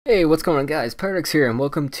Hey, what's going on, guys? Paradox here, and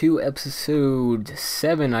welcome to episode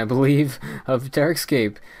 7, I believe, of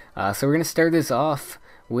DarkScape. So we're going to start this off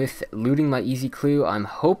with looting my easy clue. I'm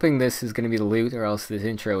hoping this is going to be the loot, or else this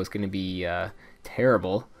intro is going to be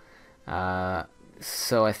terrible.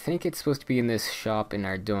 So I think it's supposed to be in this shop in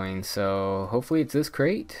Ardoin, so hopefully it's this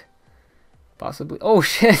crate? Possibly. Oh,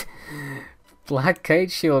 shit! Black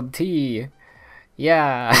Kite Shield T!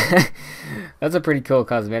 Yeah, that's a pretty cool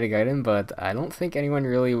cosmetic item, but I don't think anyone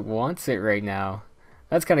really wants it right now.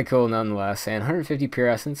 That's kind of cool nonetheless. And 150 pure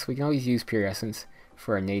essence. We can always use pure essence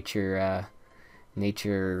for our nature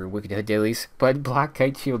wicked hood dailies. But Black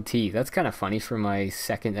Kite Shield T, that's kind of funny for my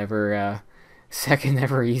second ever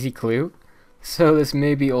easy clue. So this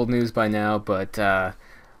may be old news by now, but the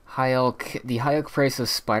high elk price of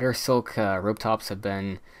spider silk rope tops have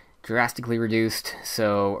been drastically reduced,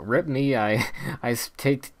 so rip me. I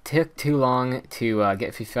took too long to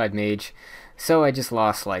get 55 mage, so I just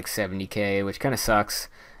lost like 70k, which kind of sucks.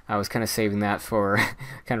 I was kind of saving that for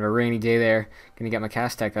kind of a rainy day there, gonna get my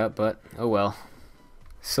cash stack up, but oh well.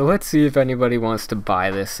 So let's see if anybody wants to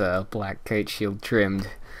buy this Black Kite Shield trimmed.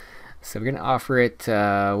 So we're gonna offer it,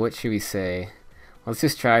 what should we say? Let's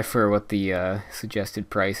just try for what the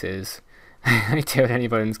suggested price is. I doubt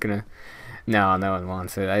anybody's gonna... No one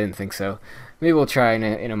wants it. I didn't think so. Maybe we'll try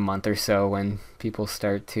in a month or so when people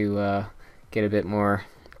start to get a bit more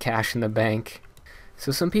cash in the bank.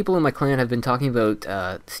 So some people in my clan have been talking about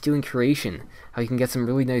stealing creation, how you can get some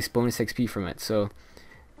really nice bonus XP from it. So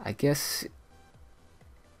I guess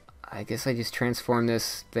I just transformed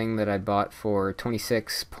this thing that I bought for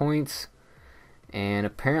 26 points, and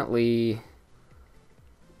apparently,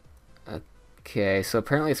 okay, so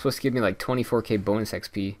apparently it's supposed to give me like 24k bonus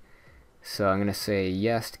XP. So I'm gonna say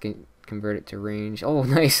yes to convert it to range. Oh,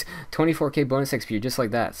 nice! 24k bonus XP, just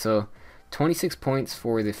like that. So 26 points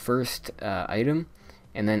for the first item,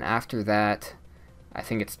 and then after that, I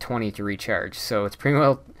think it's 20 to recharge. So it's pretty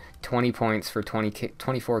well 20 points for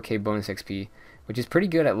 24k bonus XP, which is pretty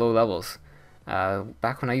good at low levels.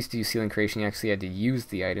 Back when I used to do ceiling creation, you actually had to use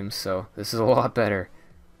the items, so this is a lot better.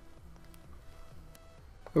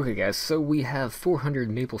 Okay, guys, so we have 400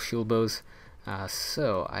 maple shield bows.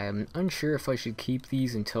 So I am unsure if I should keep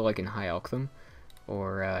these until I can high elk them,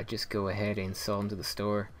 or just go ahead and sell them to the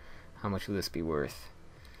store. How much would this be worth?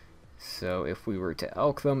 So if we were to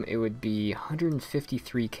elk them, it would be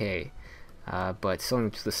 153k, but selling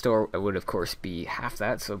them to the store, it would of course be half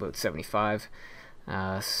that, so about 75.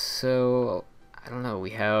 So I don't know,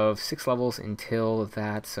 we have 6 levels until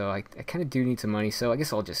that, so I kind of do need some money, so I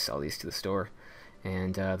guess I'll just sell these to the store,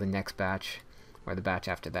 and the next batch, or the batch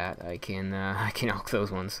after that, I can elk those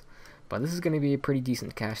ones. But this is going to be a pretty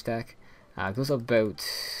decent cash stack. It goes up about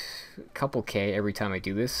a couple K every time I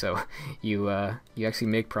do this, so you actually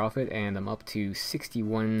make profit, and I'm up to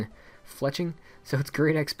 61 fletching, so it's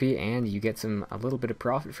great XP, and you get a little bit of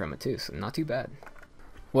profit from it too, so not too bad.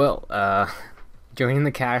 Well, joining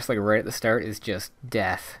the cash like right at the start is just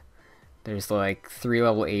death. There's like 3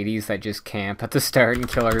 level 80s that just camp at the start and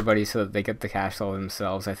kill everybody so that they get the cash all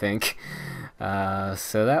themselves, I think.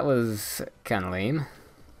 So that was kind of lame.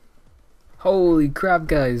 Holy crap,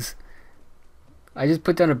 guys. I just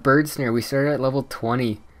put down a bird snare. We started at level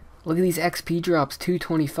 20. Look at these XP drops.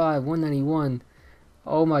 225, 191.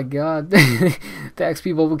 Oh my god. The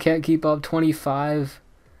XP bubble can't keep up. 25.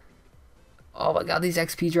 Oh my god, these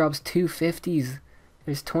XP drops 250s.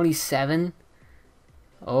 There's 27.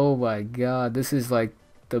 Oh my god, this is like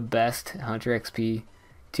the best Hunter XP.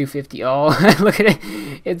 250. Oh, look at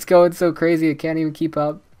it. It's going so crazy. It can't even keep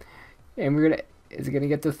up. And is it gonna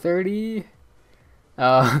get to 30?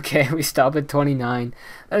 Oh, okay, we stop at 29.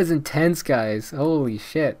 That is intense, guys. Holy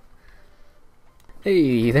shit.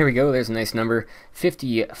 Hey, there we go. There's a nice number.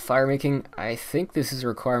 50 fire making. I think this is a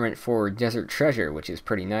requirement for Desert Treasure, which is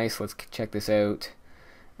pretty nice. Let's check this out.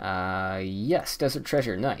 Yes, Desert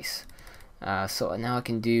Treasure. Nice. So now I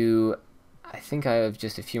can do, I think I have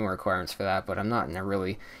just a few more requirements for that, but I'm not in a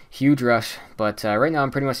really huge rush. But right now I'm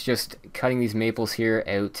pretty much just cutting these maples here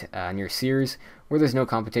out near Sears, where there's no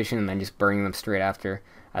competition, and then just burning them straight after.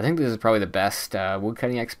 I think this is probably the best wood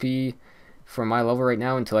cutting XP for my level right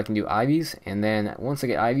now until I can do ivies, and then once I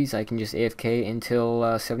get ivies I can just AFK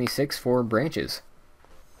until 76 for branches.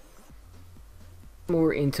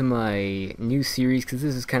 More into my new series, because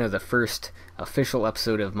this is kind of the first official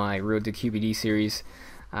episode of my Road to QBD series.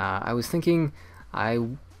 I was thinking I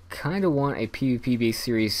kind of want a PvP based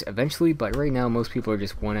series eventually, but right now most people are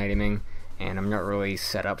just one iteming, and I'm not really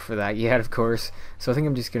set up for that yet, of course. So I think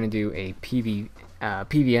I'm just going to do a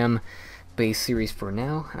PVM based series for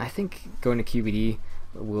now. And I think going to QBD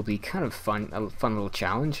will be kind of fun, a fun little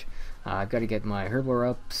challenge. I've got to get my Herbivore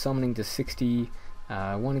up, summoning to 60.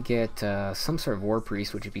 I want to get some sort of War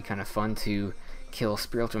Priest, which would be kind of fun to kill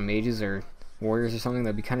Spiritual Mages or Warriors or something.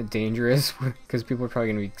 That'd be kind of dangerous because people are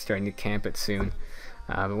probably going to be starting to camp it soon.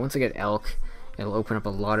 But once I get Elk, it'll open up a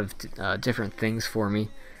lot of different things for me.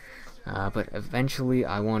 But eventually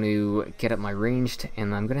I want to get up my ranged,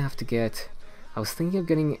 and I'm going to have to get... I was thinking of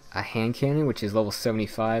getting a hand cannon, which is level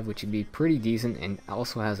 75, which would be pretty decent and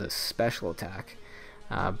also has a special attack.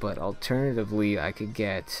 But alternatively, I could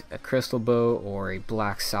get a crystal bow or a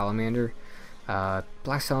black salamander.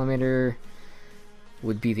 Black salamander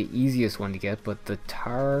would be the easiest one to get, but the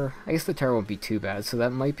tar, I guess the tar won't be too bad, so that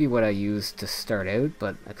might be what I use to start out,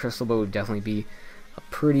 but a crystal bow would definitely be a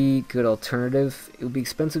pretty good alternative. It would be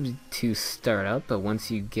expensive to start up, but once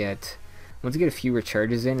you get a few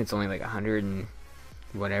recharges in, it's only like 100 and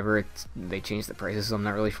whatever. They changed the prices, so I'm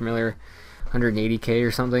not really familiar. 180k or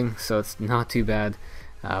something, so it's not too bad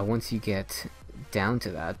once you get down to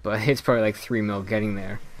that, but it's probably like 3 mil getting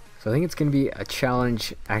there. So I think it's going to be a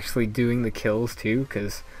challenge actually doing the kills too,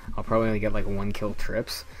 because I'll probably only get like 1 kill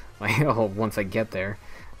trips, like once I get there.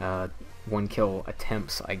 1 kill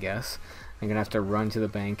attempts, I guess. I'm going to have to run to the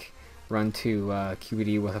bank, run to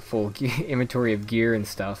QBD with a full inventory of gear and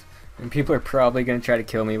stuff, and people are probably going to try to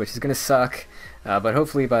kill me, which is going to suck, but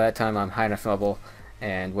hopefully by that time I'm high enough level,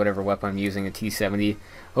 and whatever weapon I'm using, a T70,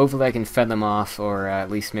 hopefully I can fend them off, or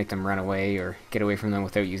at least make them run away, or get away from them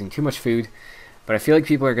without using too much food. But I feel like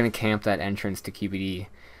people are going to camp that entrance to QBD,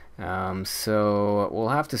 so we'll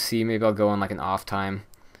have to see. Maybe I'll go on like an off time,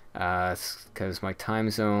 because my time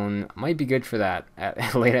zone might be good for that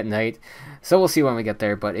late at night, so we'll see when we get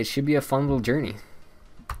there, but it should be a fun little journey.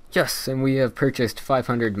 Yes, and we have purchased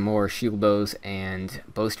 500 more shield bows and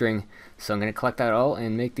bowstring, so I'm going to collect that all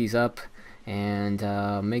and make these up, and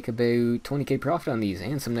make about 20k profit on these,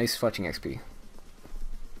 and some nice fletching XP.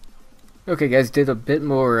 Okay guys, did a bit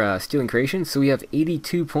more stealing creation, so we have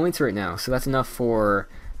 82 points right now, so that's enough for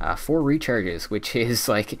 4 recharges, which is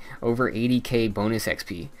like over 80k bonus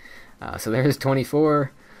XP. So there's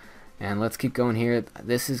 24, and let's keep going here.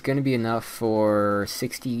 This is going to be enough for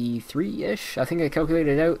 63-ish, I think I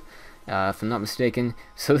calculated it out, if I'm not mistaken.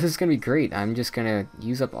 So this is going to be great. I'm just going to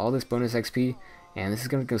use up all this bonus XP, and this is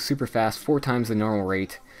going to go super fast, 4 times the normal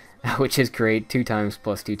rate, which is great, 2 times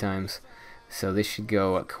plus 2 times. So this should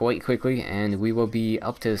go quite quickly, and we will be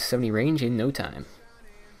up to 70 range in no time.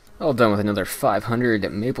 All done with another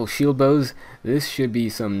 500 maple shield bows. This should be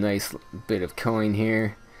some nice bit of coin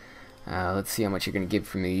here. Let's see how much you're going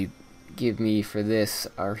to give me for this.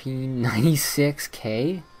 Are he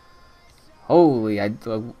 96k? Holy,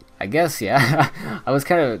 I guess, yeah. I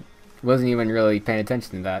wasn't even really paying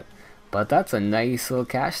attention to that. But that's a nice little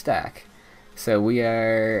cash stack. So we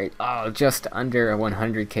are just under a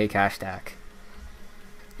 100k cash stack.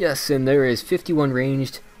 Yes, and there is 51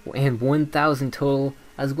 ranged and 1000 total,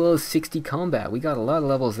 as well as 60 combat. We got a lot of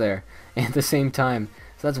levels there at the same time.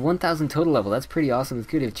 So that's 1000 total level. That's pretty awesome. It's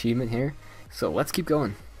a good achievement here. So let's keep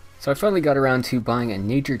going. So I finally got around to buying a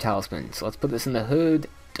nature talisman. So let's put this in the hood.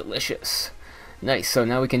 Delicious. Nice. So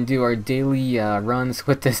now we can do our daily runs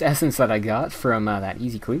with this essence that I got from that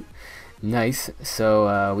easy clue. Nice.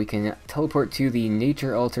 So we can teleport to the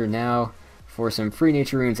nature altar now for some free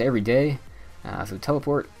nature runes every day. So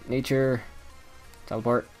teleport, nature,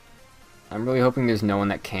 teleport. I'm really hoping there's no one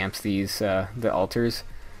that camps these the altars.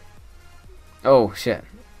 Oh shit!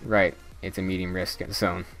 Right, it's a medium risk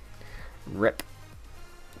zone. Rip.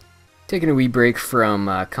 Taking a wee break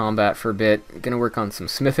from combat for a bit. Gonna work on some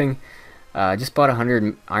smithing. Just bought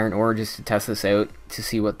 100 iron ore just to test this out to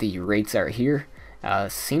see what the rates are here.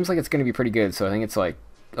 Seems like it's gonna be pretty good. So I think it's like,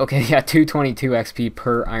 okay, yeah, 222 XP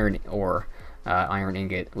per iron ore. Iron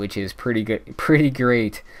ingot, which is pretty good, pretty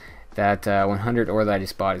great. That 100 ore that I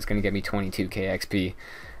just bought is going to get me 22k XP.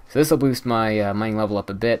 So this will boost my mining level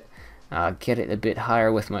up a bit, get it a bit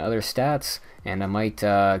higher with my other stats, and I might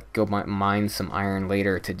go mine some iron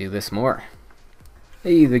later to do this more.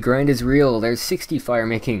 Hey, the grind is real. There's 60 fire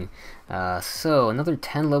making. So another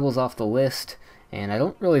 10 levels off the list. And I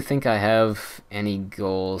don't really think I have any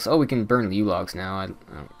goals. Oh, we can burn U-logs now. I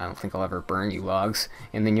don't think I'll ever burn U-logs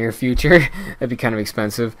in the near future. That'd be kind of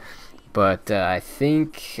expensive. But I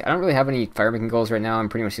think I don't really have any fire making goals right now. I'm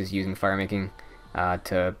pretty much just using fire making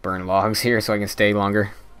to burn logs here so I can stay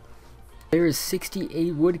longer. There is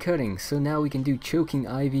 68 wood cutting, so now we can do choking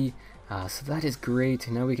ivy. So that is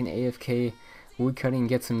great. Now we can AFK wood cutting and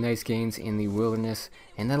get some nice gains in the wilderness,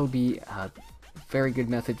 and that'll be very good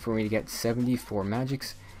method for me to get 70 for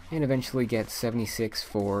magics and eventually get 76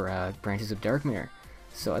 for branches of dark mirror.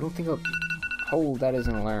 So I don't think I'll... Oh, that is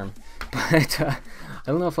an alarm. But I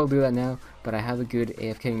don't know if I'll do that now, but I have a good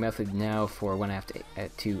AFK method now for when I have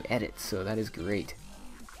to edit, so that is great.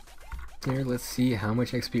 Here, let's see how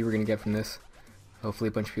much XP we're going to get from this. Hopefully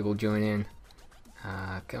a bunch of people join in.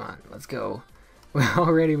 Come on, let's go. Well,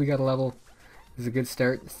 already we got a level. This is a good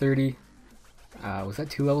start. 30. Was that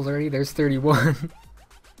 2 levels already? There's 31.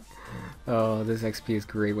 Oh, this XP is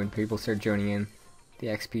great when people start joining in. The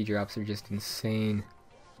XP drops are just insane.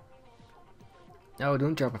 Oh,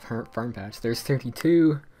 don't drop a farm patch. There's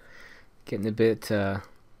 32. Getting a bit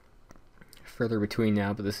further between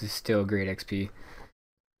now, but this is still great XP.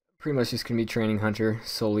 Pretty much just going to be training Hunter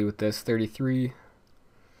solely with this. 33.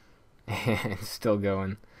 And still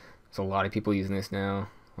going. There's a lot of people using this now.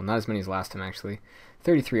 Well, not as many as last time, actually.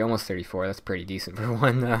 33, almost 34. That's pretty decent for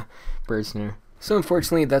one bird snare. So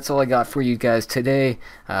unfortunately, that's all I got for you guys today.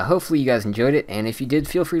 Hopefully you guys enjoyed it, and if you did,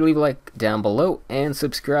 feel free to leave a like down below, and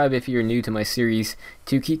subscribe if you're new to my series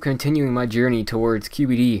to keep continuing my journey towards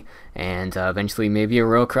QBD, and eventually maybe a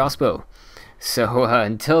royal crossbow. So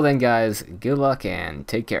until then guys, good luck and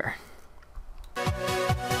take care.